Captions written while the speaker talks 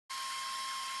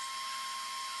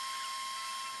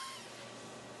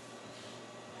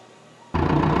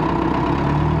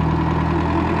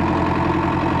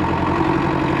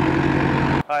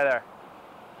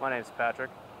name's Patrick.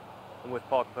 I'm with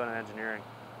Paul Component Engineering.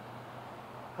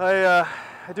 I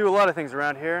do a lot of things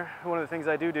around here. One of the things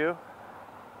I do,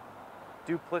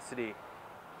 duplicity,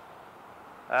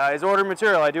 is order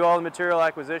material. I do all the material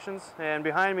acquisitions, and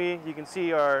behind me you can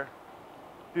see our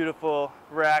beautiful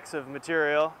racks of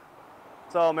material.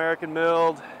 It's all American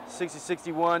milled,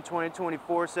 6061,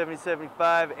 2024,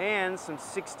 7075, and some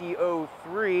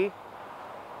 6003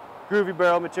 groovy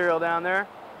barrel material down there.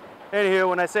 Anywho,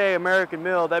 when I say American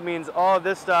milled, that means all of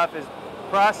this stuff is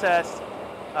processed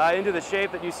into the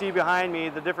shape that you see behind me,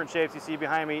 the different shapes you see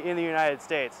behind me in the United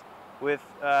States with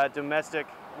domestic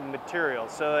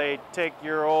materials. So they take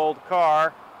your old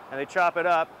car and they chop it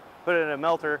up, put it in a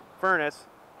melter furnace,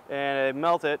 and they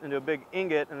melt it into a big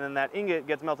ingot, and then that ingot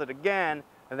gets melted again,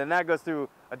 and then that goes through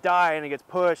a die and it gets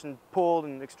pushed and pulled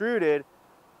and extruded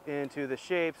into the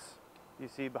shapes you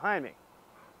see behind me.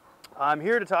 I'm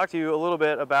here to talk to you a little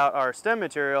bit about our stem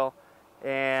material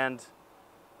and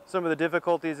some of the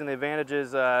difficulties and the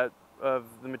advantages of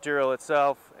the material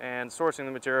itself and sourcing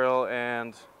the material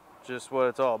and just what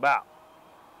it's all about.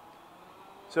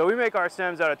 So we make our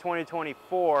stems out of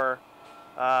 2024,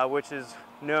 which is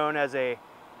known as a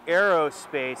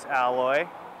aerospace alloy,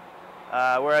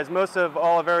 whereas most of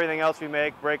everything else we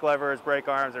make, brake levers, brake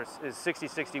arms, is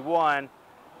 6061,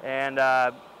 and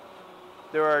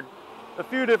there are a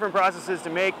few different processes to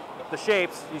make the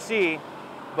shapes you see,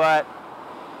 but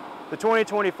the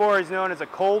 2024 is known as a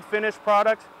cold finish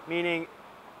product, meaning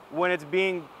when it's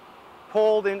being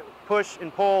pushed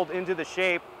and pulled into the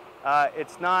shape,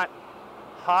 it's not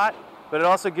hot, but it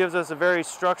also gives us a very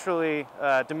structurally,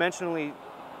 dimensionally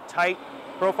tight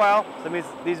profile. So that means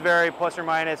these vary plus or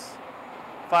minus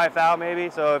 5 thou maybe.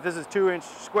 So if this is 2-inch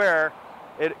square,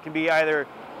 it can be either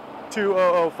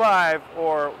 2005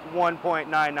 or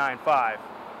 1.995.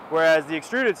 Whereas the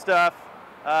extruded stuff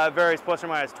varies plus or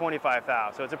minus 25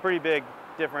 thou. So it's a pretty big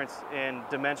difference in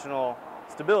dimensional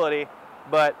stability.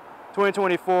 But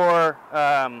 2024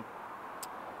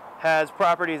 has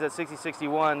properties that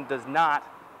 6061 does not,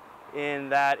 in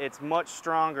that it's much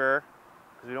stronger,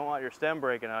 because we don't want your stem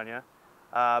breaking on you.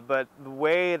 But the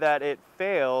way that it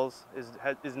fails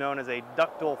is known as a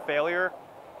ductile failure.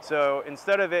 So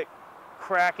instead of it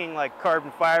cracking like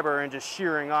carbon fiber and just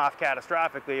shearing off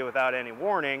catastrophically without any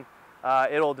warning,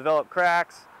 it'll develop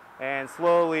cracks and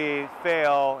slowly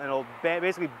fail, and it'll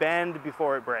basically bend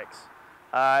before it breaks.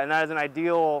 And that is an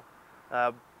ideal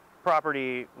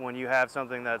property when you have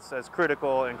something that's as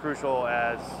critical and crucial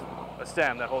as a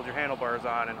stem that holds your handlebars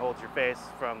on and holds your face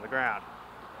from the ground.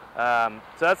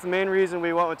 So that's the main reason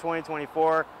we went with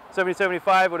 2024.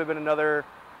 7075 would have been another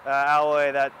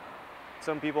alloy that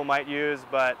some people might use,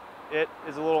 but it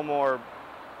is a little more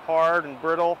hard and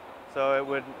brittle, so it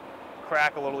would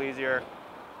crack a little easier.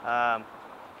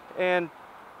 And,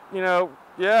 you know,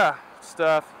 yeah,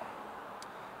 stuff.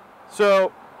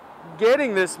 So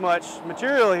getting this much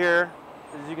material here,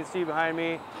 as you can see behind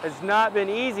me, has not been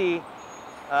easy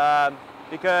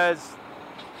because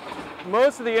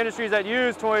most of the industries that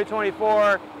use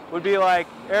 2024 would be like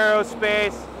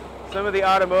aerospace, some of the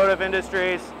automotive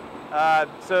industries.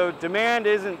 So demand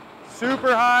isn't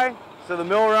super high, so the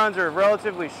mill runs are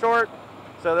relatively short.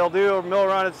 So they'll do a mill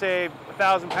run of say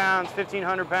 1,000 pounds,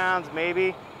 1,500 pounds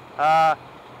maybe.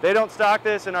 They don't stock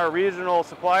this in our regional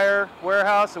supplier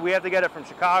warehouse, so we have to get it from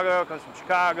Chicago. It comes from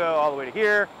Chicago all the way to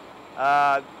here.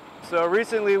 So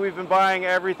recently we've been buying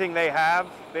everything they have,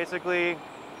 basically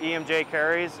EMJ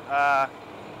carries. I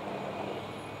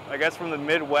guess from the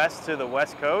Midwest to the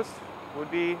West Coast would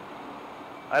be,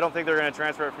 I don't think they're going to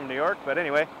transfer it from New York, but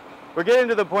anyway, we're getting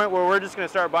to the point where we're just going to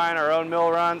start buying our own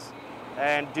mill runs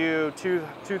and do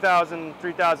 2,000,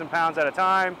 3,000 pounds at a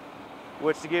time,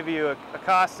 which, to give you a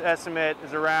cost estimate,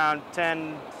 is around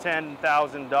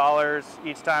 $10,000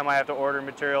 each time I have to order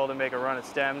material to make a run of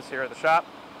stems here at the shop.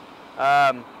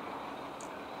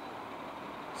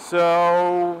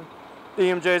 So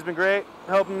EMJ's been great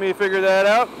helping me figure that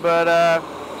out, but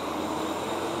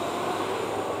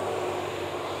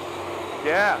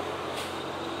yeah,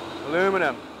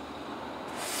 aluminum.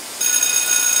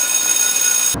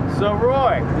 So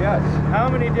Roy, yes. How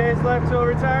many days left till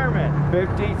retirement?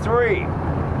 53.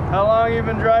 How long have you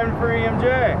been driving for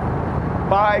EMJ?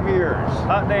 5 years.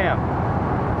 Hot damn.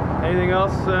 Anything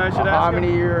else I should ask? How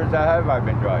many years have I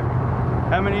been driving?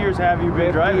 How many years have you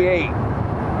been driving? 58.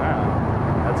 Wow.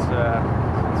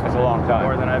 That's a long time.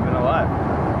 More than I've been alive.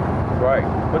 That's right.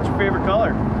 What's your favorite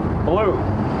color? Blue,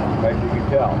 as you can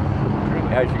tell.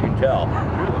 As you can tell.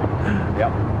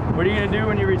 Yep. What are you going to do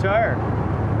when you retire?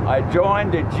 I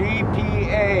joined the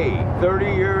GPA 30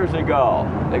 years ago,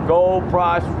 the Gold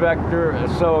Prospector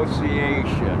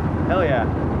Association. Hell yeah.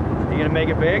 You gonna make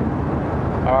it big?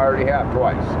 I already have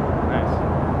twice. Nice.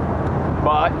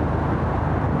 But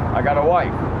I got a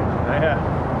wife. Oh,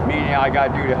 yeah. Meaning I got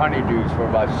to do the honeydews for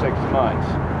about 6 months.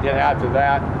 Then after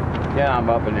that, then I'm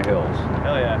up in the hills.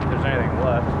 Hell yeah, if there's anything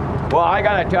left. Well, I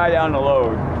got to tie down the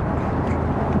load.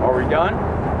 Are we done?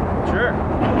 Sure.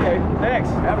 Okay. Thanks.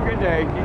 Have a good day.